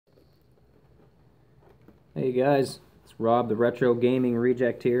Hey guys, it's Rob, the Retro Gaming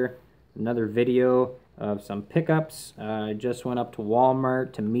Reject here. Another video of some pickups. I just went up to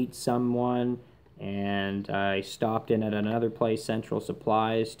Walmart to meet someone, and I stopped in at another place, Central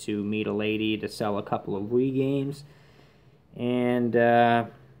Supplies, to meet a lady to sell a couple of Wii games. And I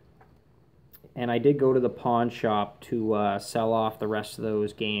did go to the pawn shop to sell off the rest of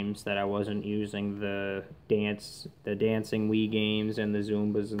those games that I wasn't using, the dancing Wii games and the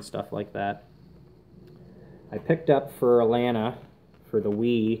Zumbas and stuff like that. I picked up for Alana for the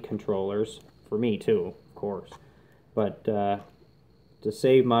Wii controllers, for me too, of course. But to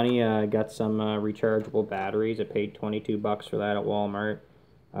save money, I got some rechargeable batteries. I paid 22 bucks for that at Walmart.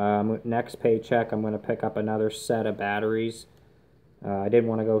 Next paycheck, I'm going to pick up another set of batteries. I didn't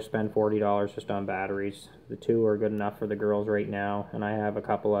want to go spend $40 just on batteries. The two are good enough for the girls right now, and I have a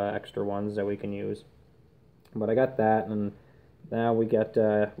couple of extra ones that we can use. But I got that, and now we got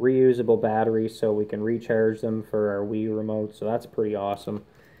reusable batteries so we can recharge them for our Wii remote, so that's pretty awesome.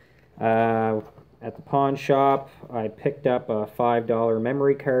 At the pawn shop, I picked up a $5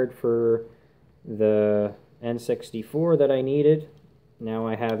 memory card for the N64 that I needed. Now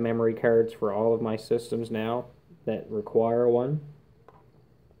I have memory cards for all of my systems now that require one.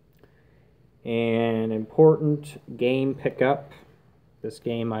 An important game pickup. This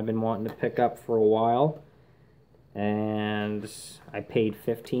game I've been wanting to pick up for a while, and I paid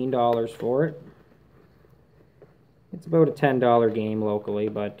 $15 for it. It's about a $10 game locally,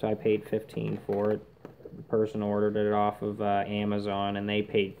 but I paid $15 for it. The person ordered it off of Amazon, and they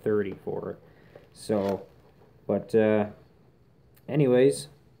paid $30 for it. So, but anyways,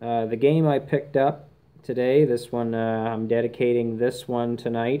 the game I picked up today, this one, I'm dedicating this one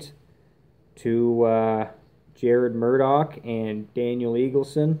tonight to Jared Murdoch and Daniel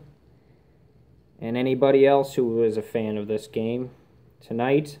Eagleson, and anybody else who is a fan of this game.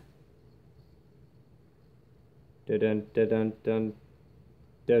 Tonight, dun dun dun dun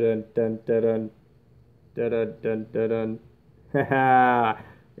dun dun dun dun dun dun. Haha!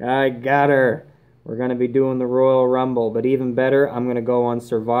 I got her. We're gonna be doing the Royal Rumble, but even better, I'm gonna go on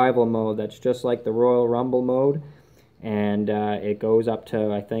survival mode. That's just like the Royal Rumble mode, and it goes up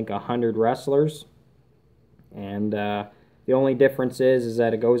to, I think, 100 wrestlers. And the only difference is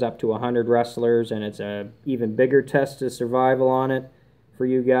that it goes up to 100 wrestlers, and it's a even bigger test of survival on it for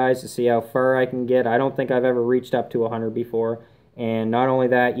you guys to see how far I can get. I don't think I've ever reached up to 100 before. And not only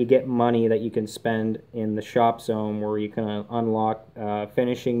that, you get money that you can spend in the shop zone, where you can unlock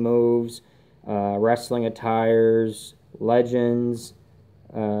finishing moves, wrestling attires, legends,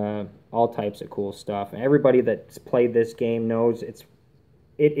 all types of cool stuff. And everybody that's played this game knows it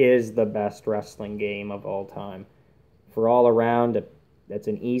is the best wrestling game of all time. For all around, that's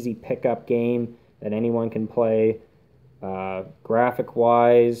an easy pickup game that anyone can play.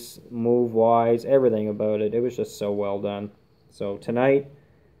 Graphic-wise, move-wise, everything about it. It was just so well done. So tonight,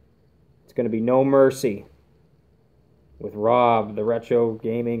 it's going to be No Mercy with Rob, the Retro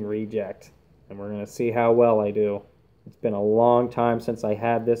Gaming Reject. And we're going to see how well I do. It's been a long time since I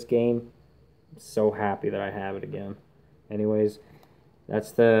had this game. I'm so happy that I have it again. Anyways,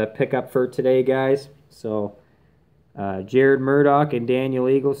 that's the pickup for today, guys. So, Jared Murdoch and Daniel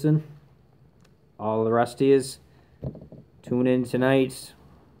Eagleson. All the rest of yous, tune in tonight.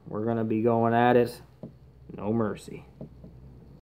 We're going to be going at it. No mercy.